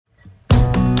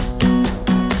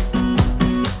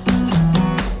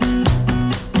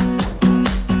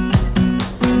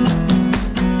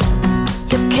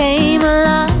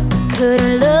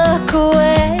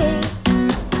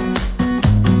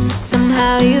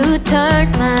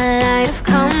my life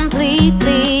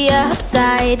completely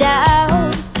upside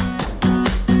down.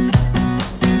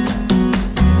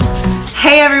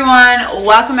 Hey everyone,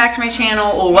 welcome back to my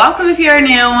channel. Welcome if you are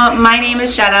new. My name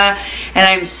is Jenna and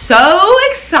I'm so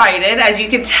excited, as you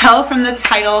can tell from the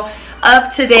title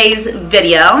of today's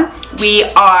video. We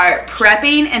are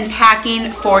prepping and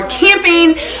packing for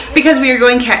camping because we are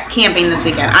going camping this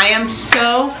weekend. I am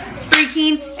so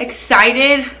freaking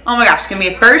excited. Oh my gosh, it's gonna be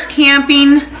a first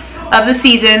camping of the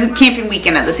season, camping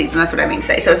weekend of the season, that's what I mean to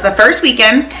say. So it's the first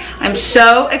weekend. I'm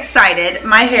so excited.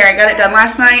 My hair, I got it done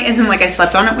last night and then like I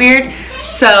slept on it weird.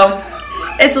 So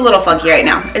it's a little funky right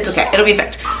now. It's okay, it'll be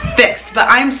fixed. But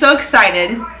I'm so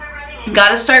excited.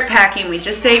 Gotta start packing. We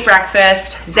just ate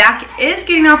breakfast. Zach is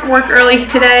getting off work early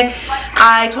today.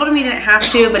 I told him he didn't have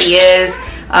to, but he is.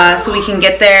 So we can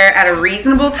get there at a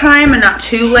reasonable time and not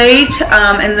too late.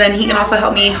 And then he can also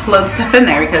help me load stuff in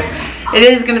there because it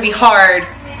is gonna be hard.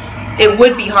 It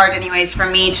would be hard anyways for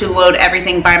me to load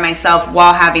everything by myself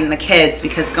while having the kids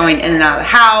because going in and out of the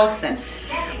house and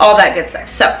all that good stuff.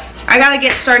 So I gotta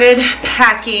get started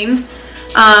packing.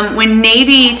 When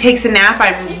Navy takes a nap,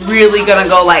 I'm really gonna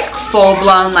go like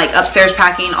full-blown like upstairs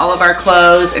packing all of our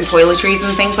clothes and toiletries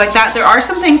and things like that. There are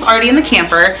some things already in the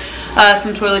camper,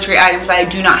 some toiletry items I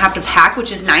do not have to pack,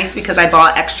 which is nice because I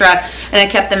bought extra and I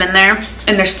kept them in there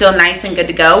and they're still nice and good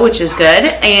to go, which is good.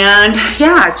 And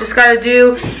yeah, just gotta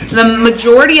do, the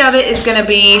majority of it is gonna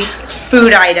be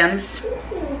food items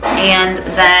and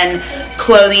then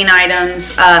clothing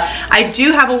items. I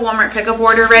do have a Walmart pickup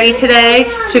order ready today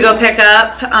to go pick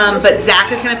up, but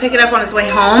Zach is gonna pick it up on his way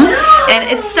home, and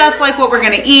it's stuff like what we're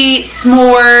gonna eat,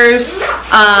 s'mores,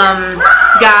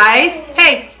 guys,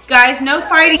 hey guys, no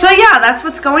fighting. So yeah, that's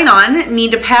what's going on.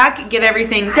 Need to pack, get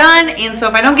everything done, and so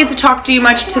if I don't get to talk to you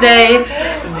much today,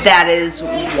 that is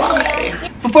why.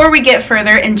 Before we get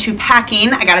further into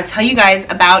packing, I gotta tell you guys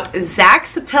about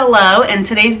Zach's pillow, and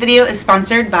today's video is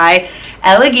sponsored by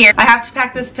Elegear. I have to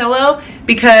pack this pillow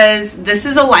because this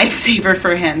is a lifesaver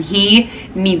for him. He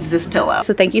needs this pillow.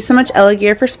 So thank you so much,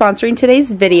 Elegear, for sponsoring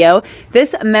today's video.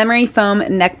 This memory foam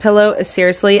neck pillow is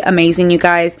seriously amazing, you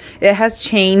guys. It has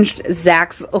changed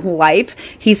Zach's life.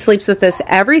 He sleeps with this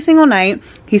every single night.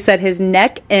 He said his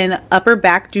neck and upper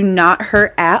back do not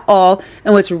hurt at all.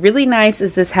 And what's really nice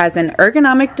is this has an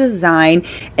ergonomic design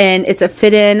and it's a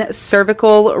fit-in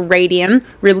cervical radian,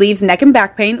 relieves neck and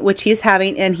back pain, which he's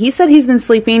having. And he said he's been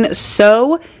sleeping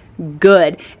so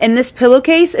good. And this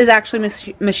pillowcase is actually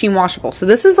machine washable. So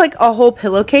this is like a whole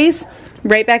pillowcase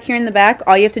right back here in the back.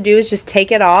 All you have to do is just take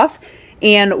it off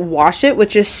and wash it,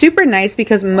 which is super nice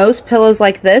because most pillows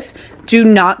like this do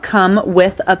not come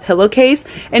with a pillowcase,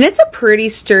 and it's a pretty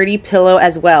sturdy pillow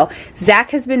as well.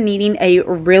 Zach has been needing a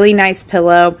really nice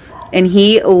pillow and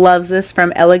he loves this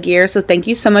from Elegear. So thank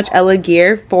you so much,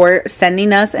 Elegear, for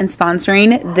sending us and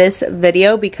sponsoring this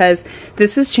video because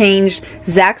this has changed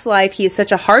Zach's life. He is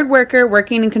such a hard worker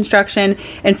working in construction,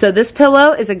 and so this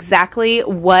pillow is exactly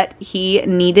what he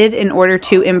needed in order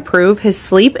to improve his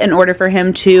sleep, in order for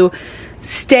him to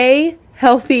stay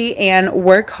healthy and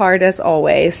work hard as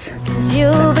always. Since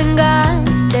you've been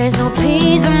gone, there's no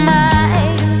peace of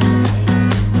mind.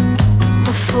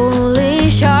 A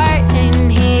foolish heart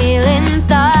and healing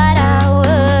thought I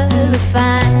would be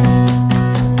fine.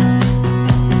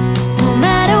 No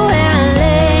matter where I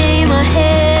lay my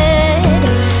head,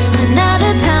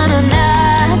 another town,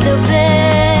 another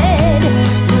bed.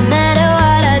 No matter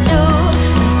what I do,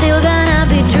 I'm still gonna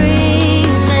be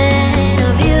dreaming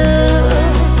of you.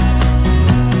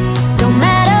 No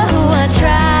matter who I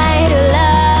try to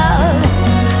love,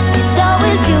 it's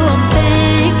always you I'm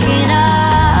thinking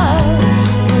of.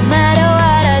 No matter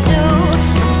what I do,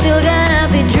 I'm still gonna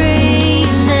be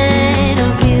dreaming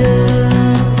of you.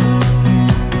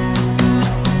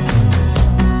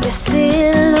 Your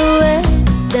silhouette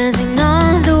dancing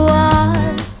on the wall.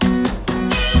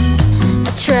 I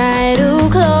try to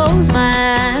close my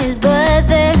eyes, but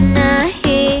then I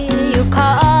hear you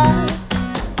call.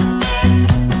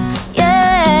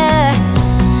 Yeah,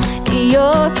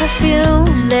 your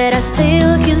perfume that I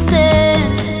still can stand.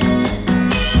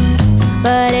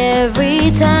 But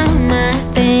every time I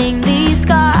think these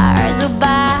scars are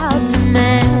about to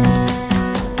mend.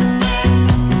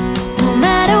 No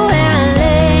matter where I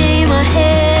lay my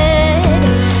head,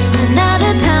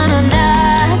 another town,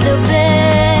 another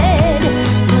bed.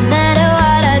 No matter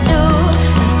what I do,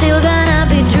 I'm still gonna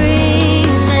be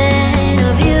dreaming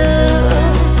of you.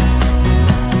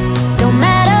 No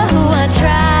matter who I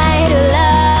try to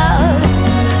love,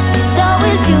 it's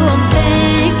always you I'm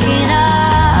thinking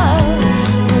of.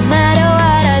 No matter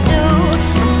what I do,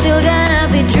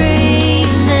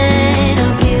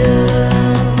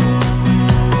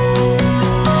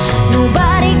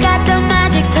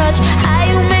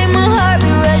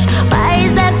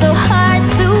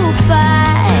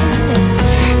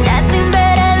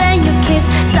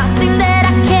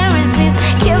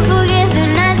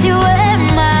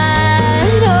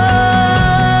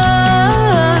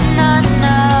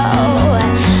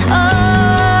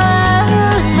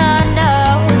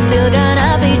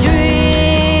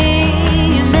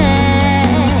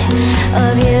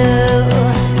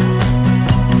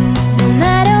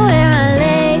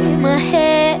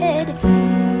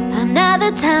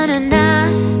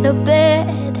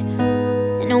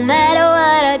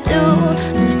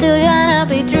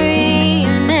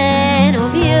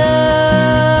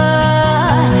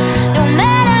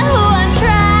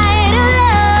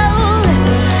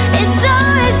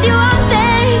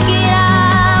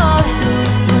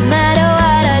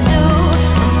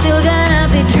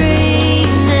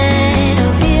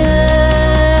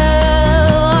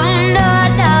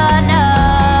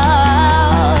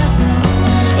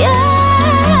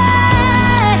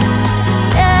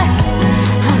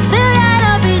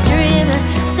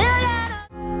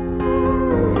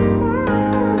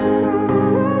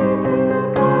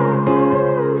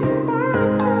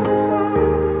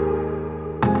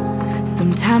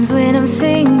 Sometimes when I'm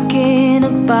thinking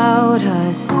about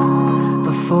us,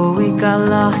 before we got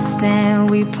lost and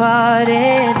we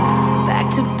parted, back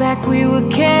to back we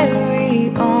would carry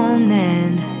on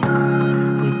and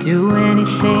we'd do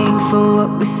anything for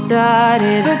what we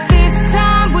started. But this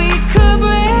time we could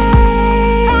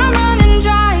break. I'm running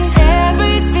dry,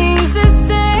 everything's the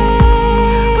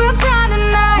same. We'll try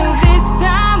tonight. This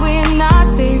time we're not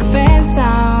safe and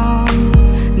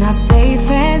sound, not safe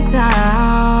and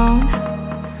sound.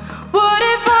 What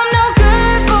if I'm no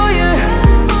good for you?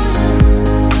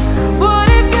 What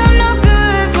if you're no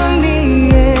good for me?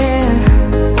 Yeah.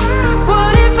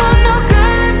 What if I'm no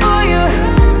good for you?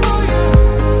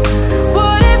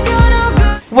 What if you're no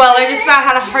good? Well, I just about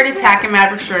had a heart attack in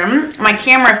Maverick's room. My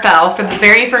camera fell for the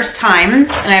very first time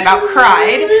and I about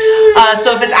cried.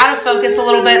 So if it's out of focus a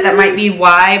little bit, that might be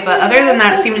why, but other than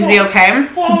that, it seems to be okay.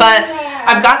 But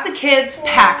I've got the kids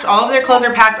packed. All of their clothes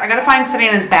are packed. I gotta find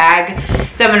Savannah's bag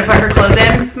that I'm gonna put her clothes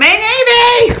in.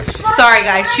 Maybe! Sorry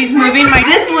guys, she's moving.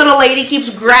 This little lady keeps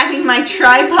grabbing my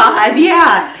tripod,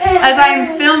 yeah, as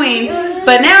I'm filming.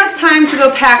 But now it's time to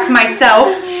go pack myself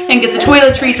and get the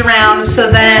toiletries around, so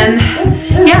then,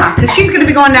 yeah, because she's gonna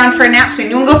be going down for a nap soon.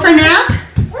 You wanna go for a nap?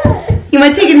 You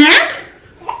wanna take a nap?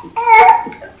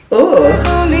 Oh.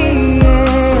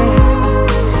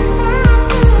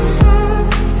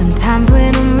 Sometimes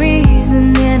when I'm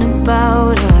reasoning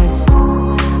about us,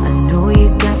 I know you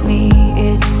got me,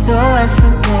 it's so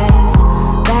effortless.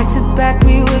 Back to back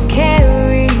we would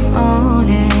carry on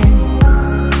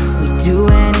and we'd do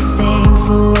anything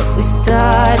for what we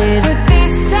started. But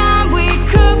this time we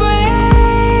could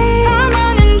break. I'm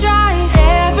running dry,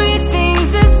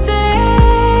 everything's the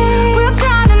same. We'll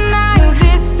try tonight.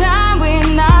 This time we're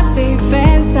not safe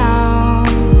and sound,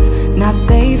 not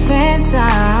safe and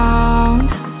sound.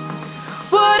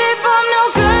 What if I'm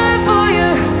no good for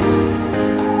you?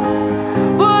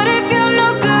 What if you're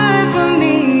no good for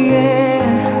me?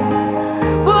 Yeah.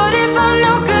 What if I'm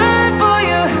no good for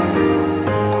you?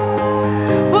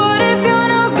 What if you're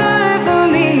no good for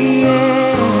me?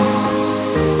 Yeah.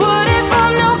 What if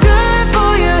I'm no good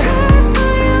for you?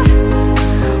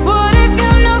 What if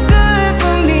you're no good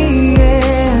for me?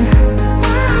 Yeah.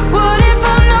 What if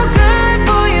I'm no good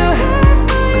for you?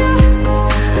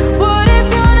 What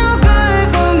if you're no good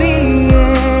for me? Yeah. What if I'm no good for you?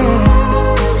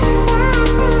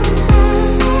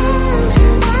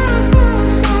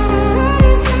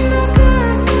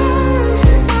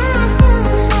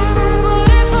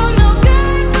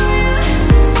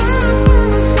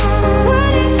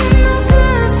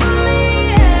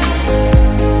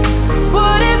 What if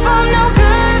you're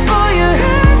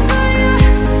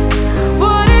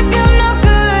no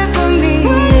good for me?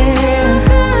 Yeah.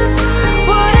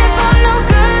 What if I'm no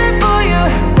good for you? What if you're no good for me?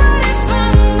 Yeah. What if I'm no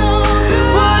good for you?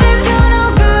 What if you're no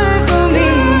good for me?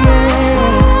 Yeah.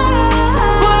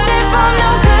 What if I'm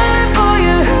no good for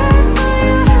you?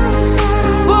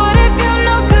 What if you're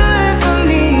no good for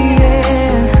me?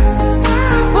 Yeah.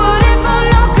 What if I'm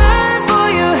no good for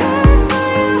you?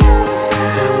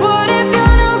 What if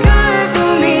you're no good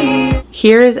for me?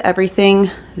 Here is everything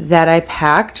that I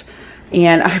packed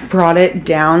and I brought it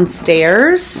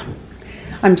downstairs.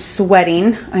 I'm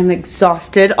sweating. I'm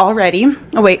exhausted already.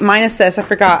 Oh wait, minus this, I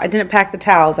forgot. I didn't pack the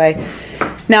towels.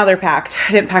 Now they're packed.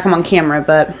 I didn't pack them on camera,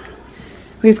 but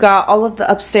we've got all of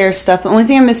the upstairs stuff. The only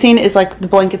thing I'm missing is like the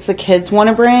blankets the kids want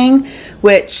to bring,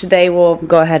 which they will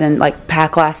go ahead and like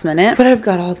pack last minute. But I've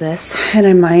got all this and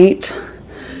I might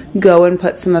go and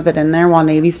put some of it in there while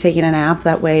Navy's taking a nap.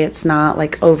 That way it's not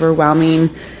like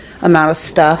overwhelming amount of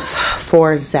stuff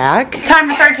for Zach. Time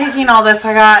to start taking all this.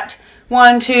 I got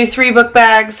 1, 2, 3 book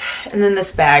bags and then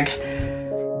this bag.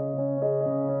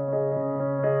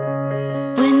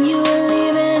 When you were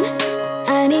leaving,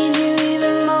 I need you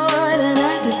even more than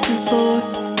I did before.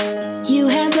 You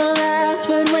had the last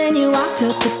word when you walked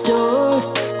out the door.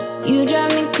 You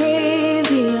drive me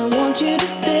crazy, I want you to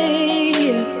stay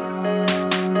here.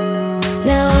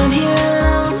 Now I'm here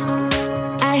alone,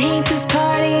 I hate this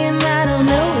party and I don't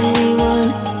know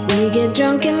anyone. We get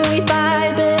drunk and we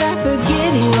fight, but I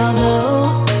forgive you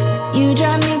although you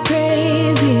drive me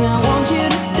crazy, I want you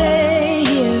to stay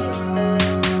here.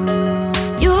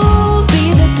 You'll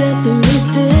be the death of me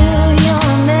still,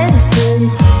 you're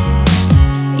medicine.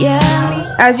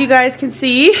 Yeah. As you guys can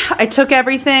see, I took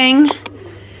everything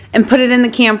and put it in the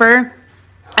camper.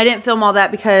 I didn't film all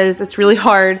that because it's really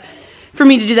hard for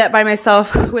me to do that by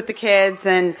myself with the kids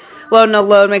and load and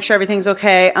unload, make sure everything's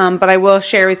okay. But I will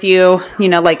share with you, you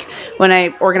know, like when I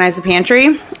organize the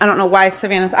pantry. I don't know why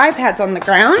Savannah's iPad's on the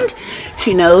ground.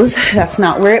 She knows that's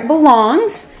not where it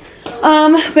belongs.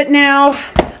 But now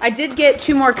I did get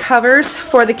 2 more covers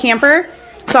for the camper.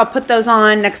 So I'll put those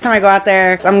on next time I go out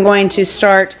there. So I'm going to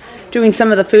start doing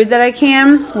some of the food that I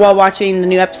can while watching the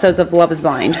new episodes of Love is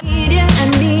Blind.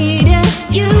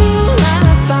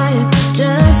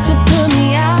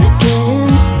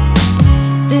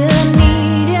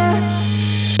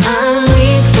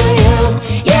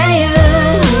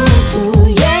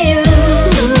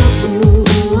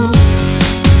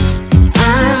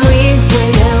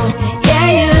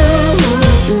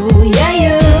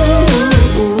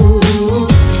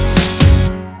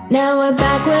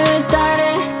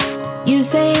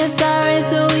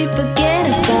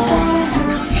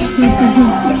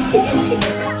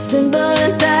 Simple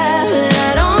as that, but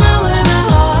I don't know where my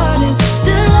heart is.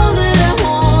 Still all that I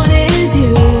want is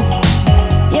you.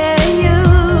 Yeah, you.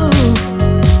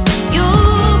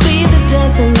 You'll be the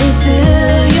death of me,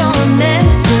 still you're my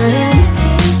medicine.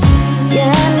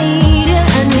 Yeah, I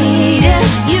need it.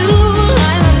 You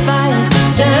light my fire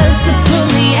just to put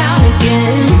me out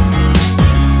again.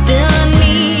 Still I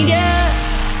need you.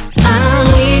 I'm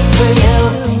weak for you.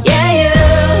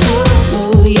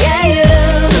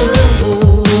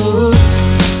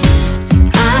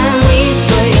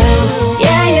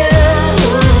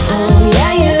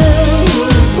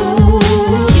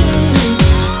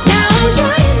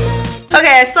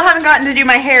 Okay, I still haven't gotten to do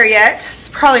my hair yet. It's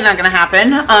probably not gonna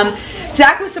happen.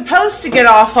 Zach was supposed to get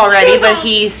off already, but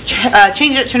he's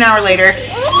changed it to an hour later.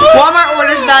 Walmart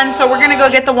order's done, so we're gonna go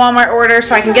get the Walmart order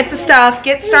so I can get the stuff,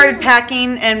 get started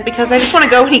packing, and because I just wanna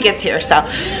go when he gets here. So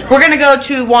we're gonna go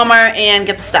to Walmart and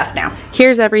get the stuff now.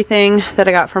 Here's everything that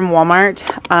I got from Walmart.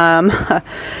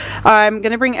 I'm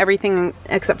gonna bring everything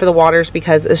except for the waters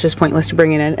because it's just pointless to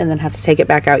bring it in and then have to take it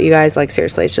back out, you guys. Like,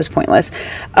 seriously, it's just pointless.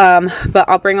 But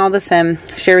I'll bring all this in,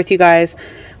 share with you guys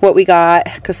what we got,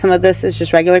 because some of this is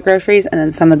just regular groceries and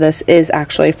then some of this is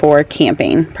actually for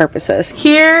camping purposes.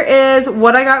 Here is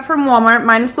what I got from Walmart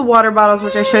minus the water bottles,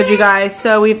 which I showed you guys.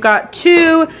 So we've got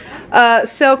 2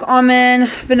 silk almond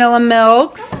vanilla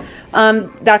milks.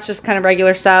 That's just kind of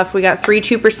regular stuff. We got 3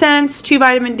 2%, 2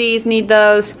 vitamin D's, need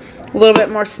those. A little bit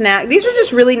more snack. These are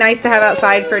just really nice to have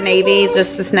outside for Navy,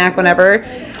 just to snack whenever.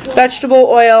 Vegetable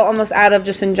oil, almost out of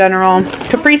just in general.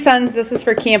 Capri Suns, this is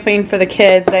for camping for the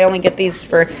kids. They only get these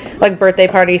for like birthday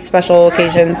parties, special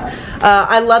occasions.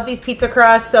 I love these pizza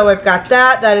crusts, so I've got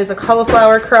that. That is a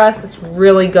cauliflower crust. It's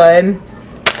really good.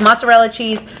 Mozzarella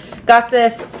cheese. Got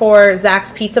this for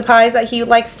Zach's pizza pies that he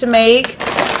likes to make.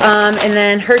 And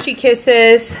then Hershey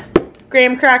Kisses,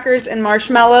 graham crackers, and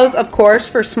marshmallows, of course,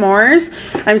 for s'mores.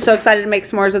 I'm so excited to make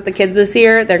s'mores with the kids this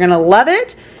year. They're gonna love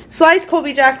it. Sliced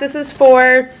Colby Jack. This is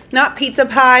for not pizza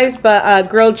pies, but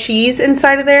grilled cheese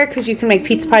inside of there, because you can make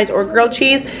pizza pies or grilled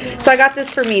cheese. So I got this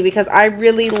for me because I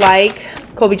really like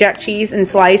Colby Jack cheese and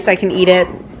sliced. I can eat it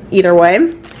either way.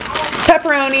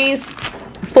 Pepperonis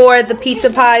for the pizza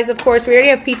pies, of course. We already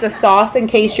have pizza sauce, in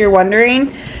case you're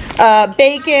wondering.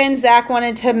 Bacon. Zach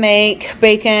wanted to make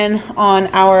bacon on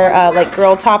our like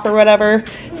grill top or whatever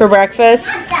for breakfast.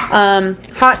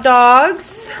 Hot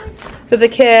dogs for the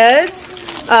kids.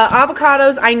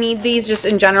 Avocados, I need these just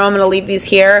in general. I'm going to leave these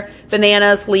here.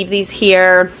 Bananas, leave these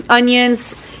here.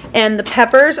 Onions and the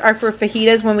peppers are for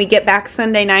fajitas when we get back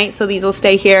Sunday night, so these will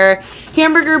stay here.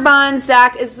 Hamburger buns.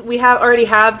 Zach already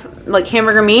have like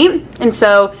hamburger meat, and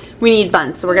so we need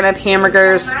buns. So we're going to have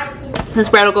hamburgers. This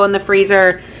bread will go in the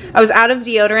freezer. I was out of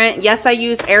deodorant. Yes, I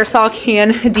use aerosol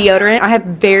can deodorant. I have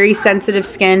very sensitive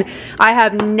skin. I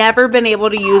have never been able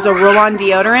to use a roll-on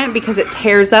deodorant because it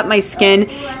tears up my skin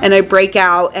and I break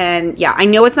out. And yeah, I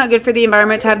know it's not good for the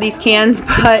environment to have these cans,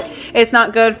 but it's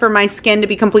not good for my skin to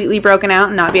be completely broken out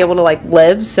and not be able to like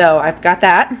live. So I've got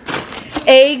that.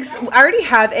 Eggs. I already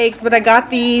have eggs, but I got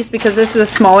these because this is a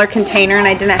smaller container and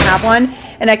I didn't have one.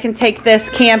 And I can take this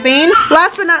camping.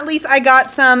 Last but not least, I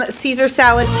got some Caesar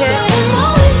salad kit.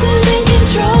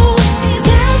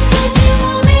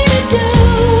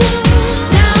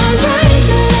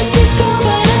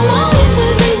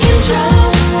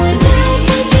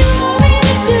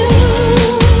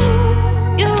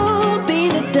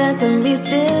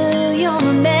 Still, you're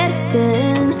my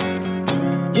medicine.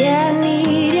 Yeah, I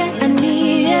need it, I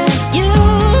need it. You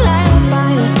light a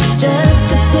fire just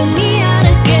to put me out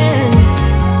again.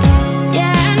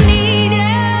 Yeah, I need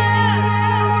it.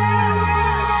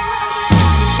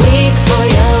 Weak for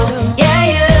you.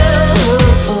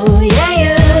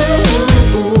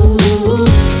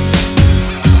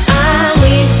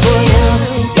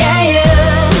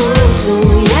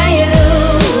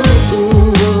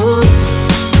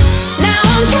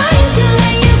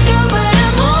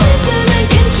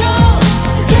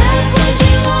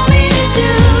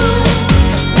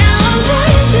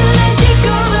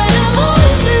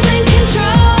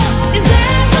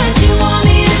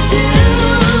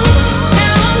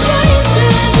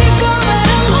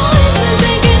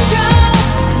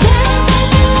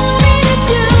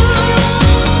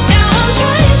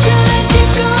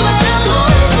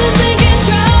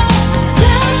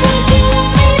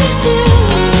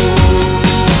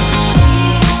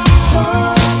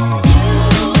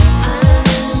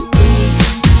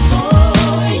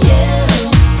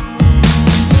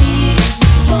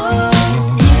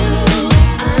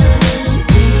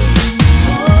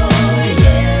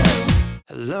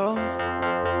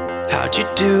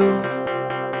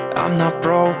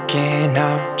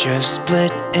 just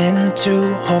split in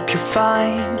two. Hope you're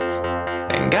fine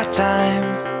and got time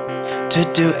to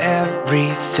do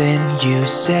everything you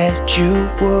said you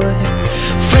would.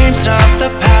 Frames of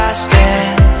the past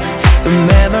and the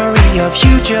memory of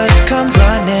you just come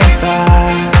running by.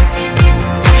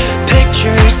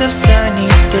 Pictures of sunny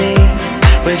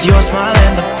days with your smile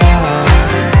in the bar.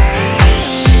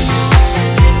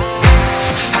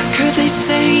 How could they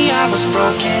say I was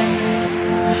broken?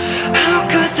 How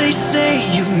could they say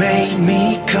you made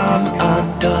me come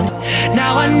undone?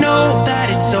 Now I know that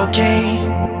it's okay.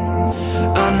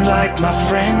 Unlike my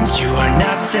friends, you are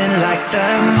nothing like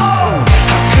them.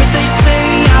 How could they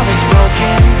say I was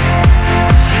broken?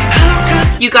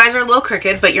 How could... You guys are a little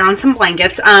crooked, but you're on some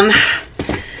blankets. Let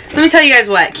me tell you guys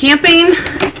what, camping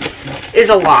is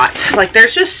a lot. Like,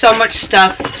 there's just so much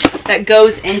stuff that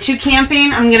goes into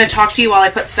camping. I'm gonna talk to you while I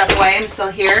put stuff away. I'm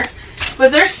still here.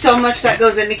 But there's so much that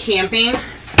goes into camping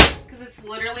because it's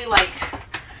literally like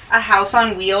a house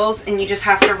on wheels and you just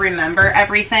have to remember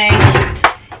everything.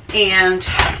 And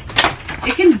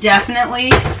it can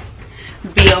definitely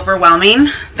be overwhelming,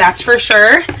 that's for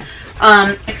sure.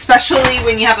 Especially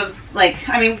when you have a, like,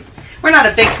 I mean, we're not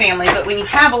a big family, but when you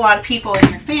have a lot of people in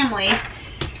your family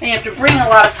and you have to bring a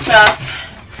lot of stuff,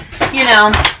 you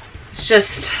know, it's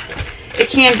just, it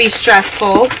can be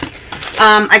stressful.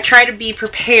 I try to be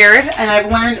prepared, and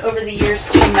I've learned over the years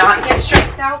to not get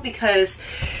stressed out because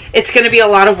it's going to be a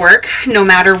lot of work no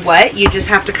matter what. You just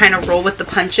have to kind of roll with the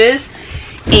punches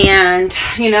and,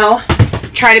 you know,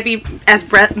 try to be as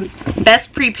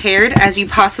best prepared as you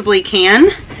possibly can.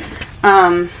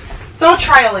 It's all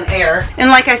trial and error.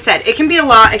 And like I said, it can be a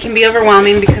lot. It can be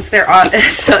overwhelming because there are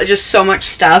just so much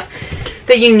stuff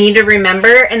that you need to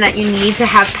remember and that you need to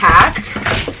have packed.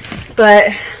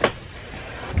 But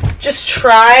just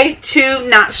try to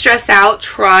not stress out.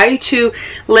 Try to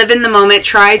live in the moment.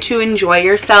 Try to enjoy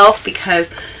yourself because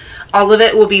all of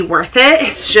it will be worth it.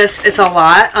 It's just, it's a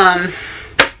lot.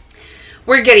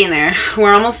 We're getting there.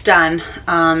 We're almost done.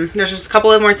 There's just a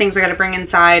couple of more things I got to bring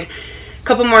inside. A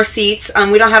couple more seats.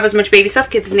 We don't have as much baby stuff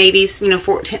because Navy's, you know,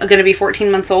 going to be 14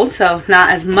 months old, so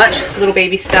not as much little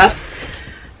baby stuff.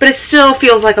 But it still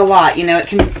feels like a lot, you know. It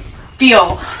can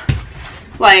feel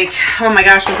like, oh my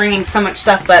gosh, we're bringing so much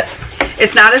stuff, but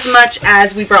it's not as much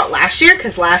as we brought last year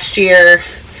because last year,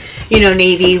 you know,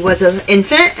 Navy was an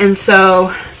infant, and so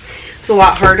it was a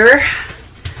lot harder.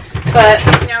 But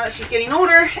now that she's getting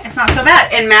older, it's not so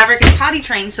bad. And Maverick is potty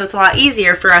trained, so it's a lot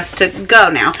easier for us to go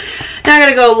now. Now I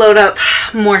gotta go load up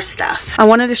more stuff. I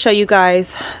wanted to show you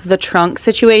guys the trunk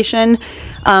situation.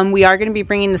 We are gonna be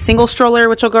bringing the single stroller,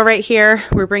 which will go right here.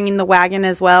 We're bringing the wagon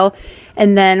as well.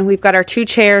 And then we've got our 2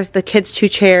 chairs, the kids' 2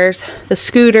 chairs, the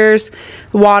scooters,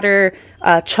 the water,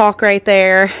 chalk right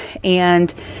there,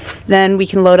 and then we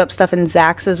can load up stuff in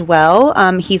Zach's as well.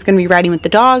 He's going to be riding with the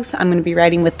dogs. I'm going to be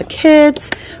riding with the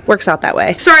kids. Works out that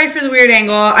way. Sorry for the weird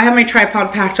angle. I have my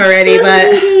tripod packed already,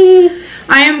 but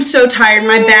I am so tired.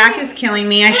 My back is killing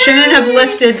me. I shouldn't have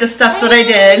lifted the stuff that I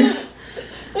did.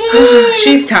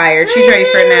 She's tired. She's ready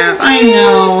for a nap. I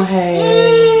know.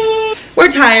 Hey. We're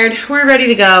tired. We're ready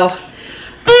to go.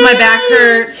 My back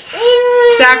hurts.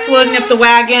 Zach's loading up the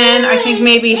wagon. I think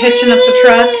maybe hitching up the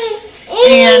truck.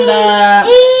 And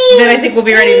then I think we'll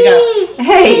be ready to go.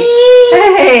 Hey.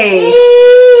 Hey.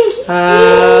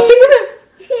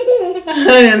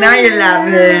 Now you're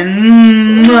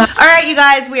laughing. Alright, you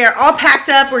guys, we are all packed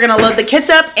up. We're going to load the kids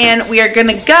up and we are going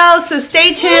to go. So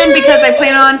stay tuned because I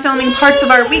plan on filming parts of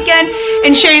our weekend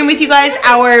and sharing with you guys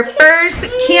our first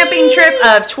camping trip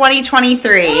of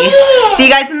 2023. See you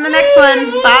guys in the next one.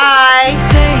 Bye.